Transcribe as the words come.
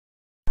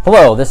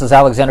Hello, this is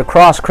Alexander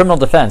Cross, Criminal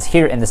Defense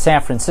here in the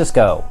San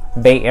Francisco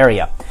Bay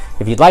Area.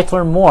 If you'd like to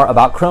learn more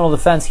about criminal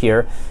defense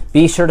here,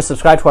 be sure to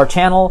subscribe to our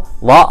channel,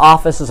 Law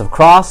Offices of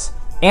Cross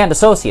and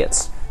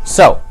Associates.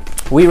 So,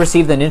 we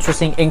received an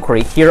interesting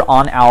inquiry here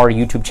on our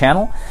YouTube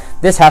channel.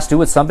 This has to do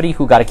with somebody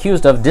who got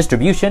accused of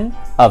distribution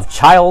of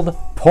child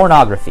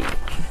pornography.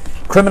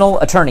 Criminal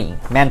attorney,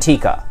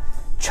 Manteca.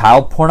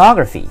 Child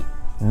pornography,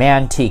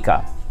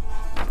 Manteca.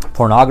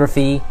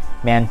 Pornography,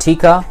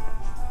 Manteca.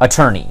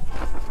 Attorney,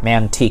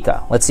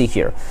 Manteca. Let's see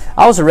here.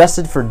 I was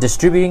arrested for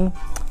distribution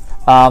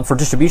of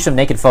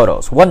naked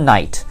photos. One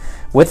night,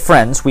 with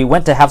friends, we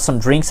went to have some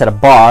drinks at a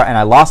bar and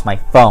I lost my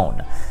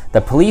phone.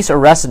 The police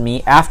arrested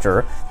me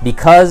after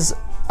because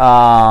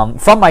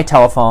from my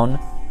telephone,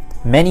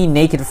 many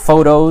naked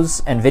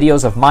photos and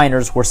videos of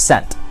minors were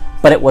sent,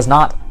 but it was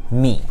not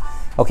me.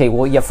 Okay,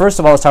 well, yeah, first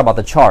of all, let's talk about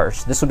the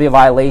charge. This would be a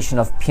violation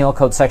of Penal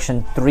Code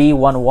Section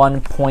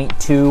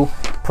 311.2,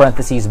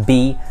 parentheses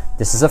B.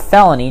 This is a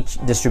felony,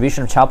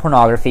 distribution of child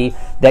pornography,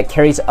 that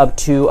carries up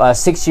to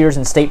 6 years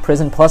in state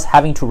prison, plus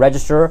having to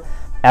register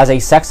as a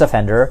sex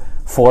offender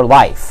for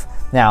life.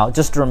 Now,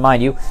 just to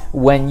remind you,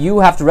 when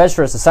you have to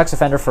register as a sex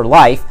offender for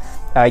life,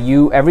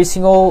 you every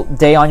single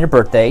day on your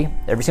birthday,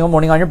 every single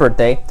morning on your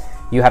birthday,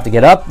 you have to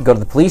get up, go to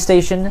the police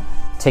station,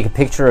 take a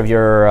picture of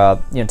your,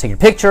 take your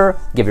picture,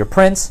 give your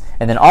prints,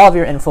 and then all of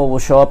your info will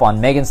show up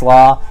on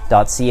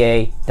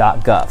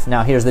meganslaw.ca.gov.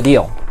 Now, here's the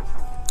deal.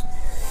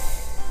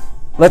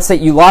 Let's say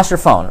you lost your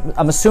phone.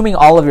 I'm assuming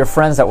all of your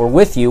friends that were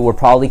with you were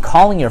probably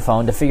calling your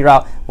phone to figure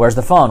out, where's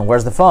the phone,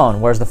 where's the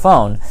phone, where's the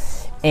phone?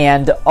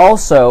 And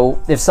also,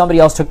 if somebody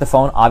else took the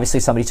phone, obviously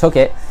somebody took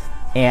it,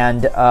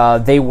 and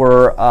they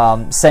were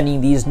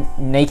sending these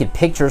naked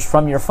pictures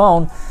from your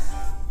phone,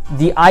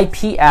 the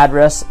IP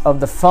address of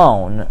the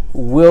phone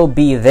will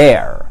be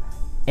there.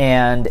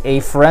 And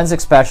a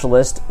forensic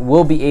specialist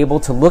will be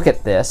able to look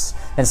at this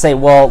and say,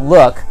 well,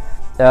 look,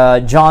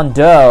 John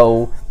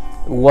Doe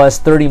was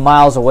 30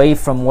 miles away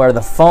from where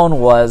the phone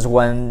was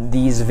when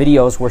these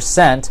videos were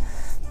sent.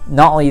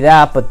 Not only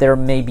that, but there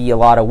may be a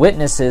lot of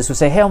witnesses who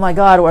say, hey, oh my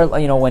God,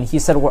 when he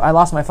said, I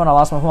lost my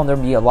phone, there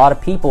would be a lot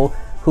of people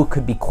who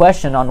could be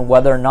questioned on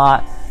whether or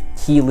not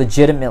he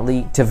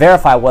legitimately, to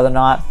verify whether or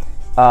not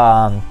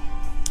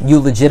you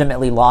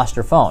legitimately lost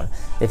your phone.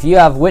 If you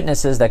have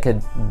witnesses that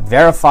could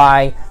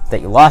verify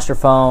that you lost your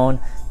phone,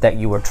 that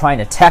you were trying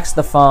to text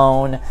the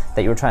phone,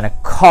 that you were trying to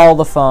call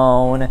the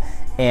phone,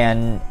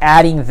 and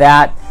adding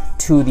that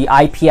to the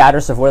IP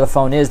address of where the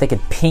phone is, they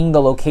could ping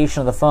the location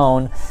of the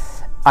phone.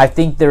 I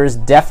think there is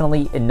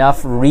definitely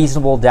enough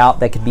reasonable doubt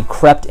that could be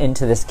crept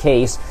into this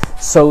case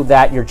so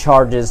that your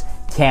charges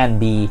can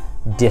be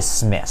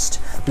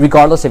dismissed.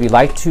 Regardless, if you'd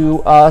like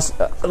to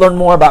learn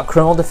more about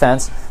criminal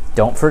defense,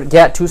 don't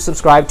forget to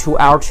subscribe to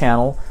our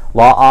channel,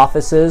 Law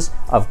Offices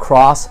of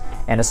Cross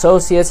and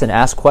Associates, and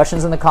ask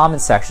questions in the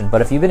comments section. But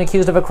if you've been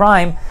accused of a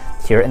crime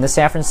here in the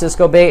San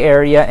Francisco Bay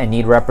Area and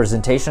need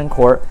representation in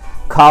court,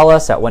 call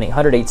us at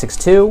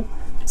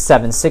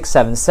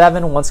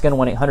 1-800-862-7677. Once again,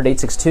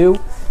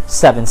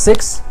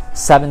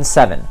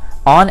 1-800-862-7677.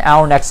 On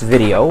our next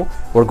video,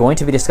 we're going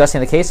to be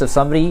discussing the case of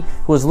somebody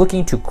who is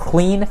looking to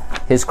clean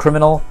his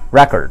criminal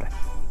record.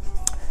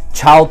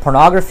 Child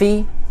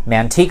pornography,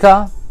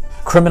 Manteca.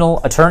 Criminal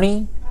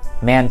attorney,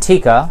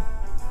 Manteca.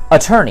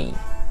 Attorney,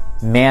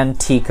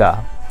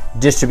 Manteca.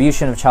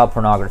 Distribution of child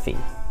pornography,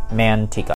 Manteca.